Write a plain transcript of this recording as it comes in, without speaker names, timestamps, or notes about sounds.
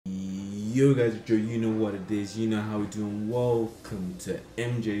Yo guys, Joe, you know what it is, you know how we're doing. Welcome to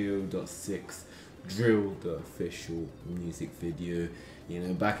MJ0.6 Drill, the official music video. You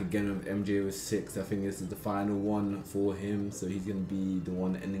know, back again with MJ0.6. I think this is the final one for him, so he's gonna be the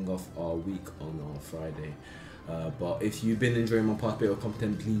one ending off our week on Friday. But if you've been enjoying my past bit of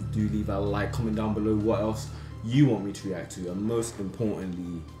content, please do leave a like, comment down below what else you want me to react to, and most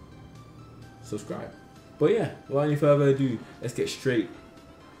importantly, subscribe. But yeah, without any further ado, let's get straight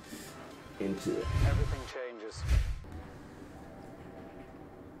into it. Everything changes.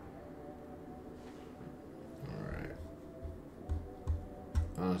 Alright.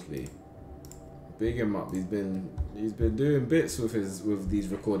 Honestly, big him up. He's been doing bits with these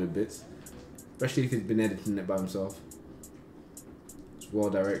recorded bits. Especially if he's been editing it by himself. It's well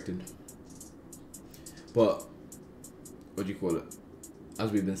directed. But what do you call it?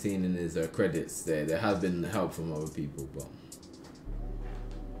 As we've been seeing in his credits, there has been help from other people, but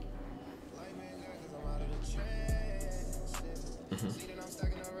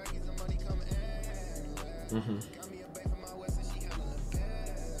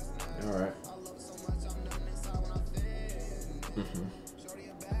alright.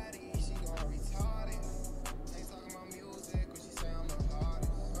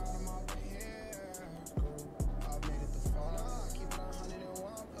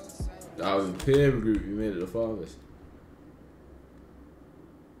 Out of the peer group, you made it the farthest.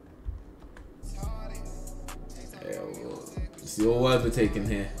 Yeah, well, it's your words we're taking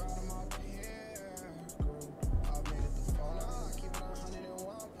here.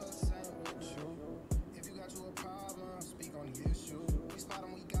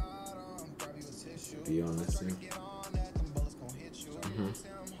 Be honest, yeah.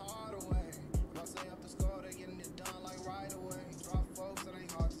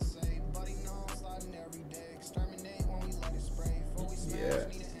 Yeah.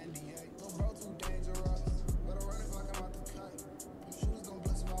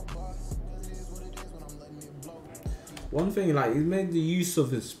 One thing, like, he made the use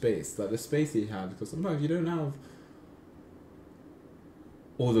of his space, like the space he had, because sometimes you don't have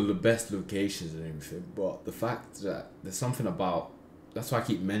all of the best locations and everything, but the fact that there's something about, that's why I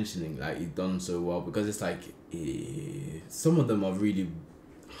keep mentioning, like, he's done so well, because it's like, some of them are really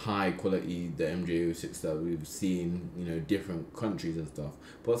high quality, the MJ0.6 that we've seen, you know, different countries and stuff,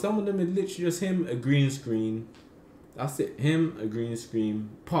 but some of them is literally just him, a green screen, that's it, him, a green screen,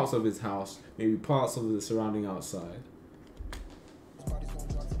 parts of his house, maybe parts of the surrounding outside.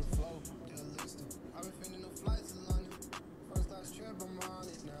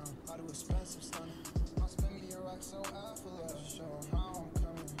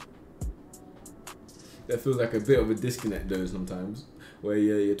 That feels like a bit of a disconnect though sometimes, where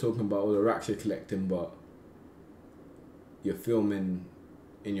you're talking about all the racks you're collecting, but you're filming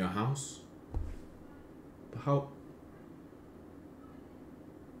in your house. But how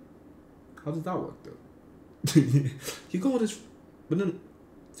does that work though? You got all this, but then,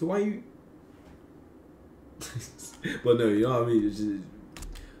 so why you? But no, you know what I mean. It's just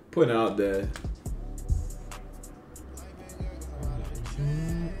putting it out there.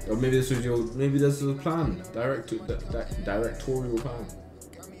 Or maybe this was maybe this was a plan, directorial plan.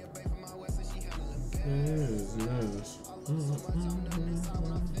 Yes.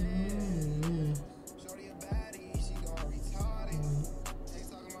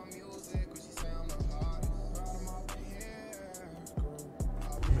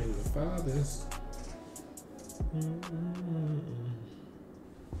 Maybe the fathers.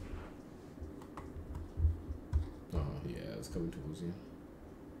 Oh yeah, it's coming towards you.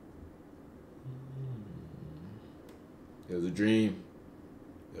 It was a dream.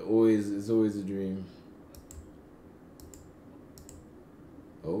 It's always a dream.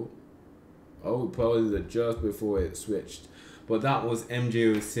 Oh, probably just before it switched. But that was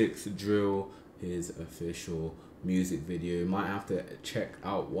MJ0.6 Drill, his official music video. Might have to check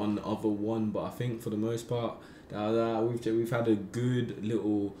out one other one, but I think for the most part, we've had a good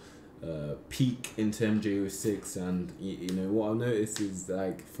little peek into MJ0.6, and you know what I've noticed is,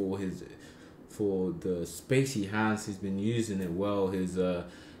 like, for the space he has, he's been using it well. His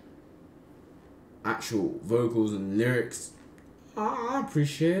actual vocals and lyrics, I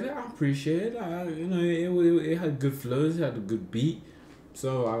appreciate it. You know, it had good flows, it had a good beat.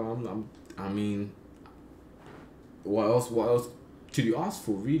 So I mean, what else could you ask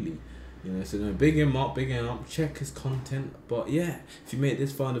for, really? You know, so no, big him up, check his content. But yeah, if you made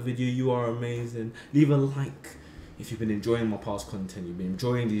this far in the video, you are amazing. Leave a like if you've been enjoying my past content, you've been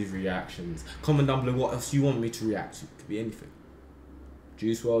enjoying these reactions. Comment down below what else you want me to react to. Could be anything.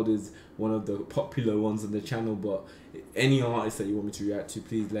 Juice WRLD is one of the popular ones on the channel, but any artist that you want me to react to,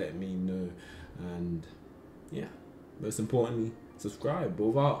 please let me know. And yeah, most importantly, subscribe. But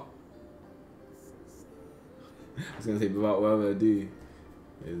without, I was gonna say without whatever I do,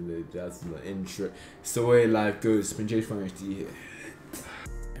 that's the intro. It's the way life goes. MJ0.6 here.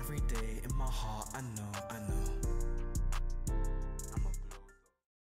 Every day in my heart, I know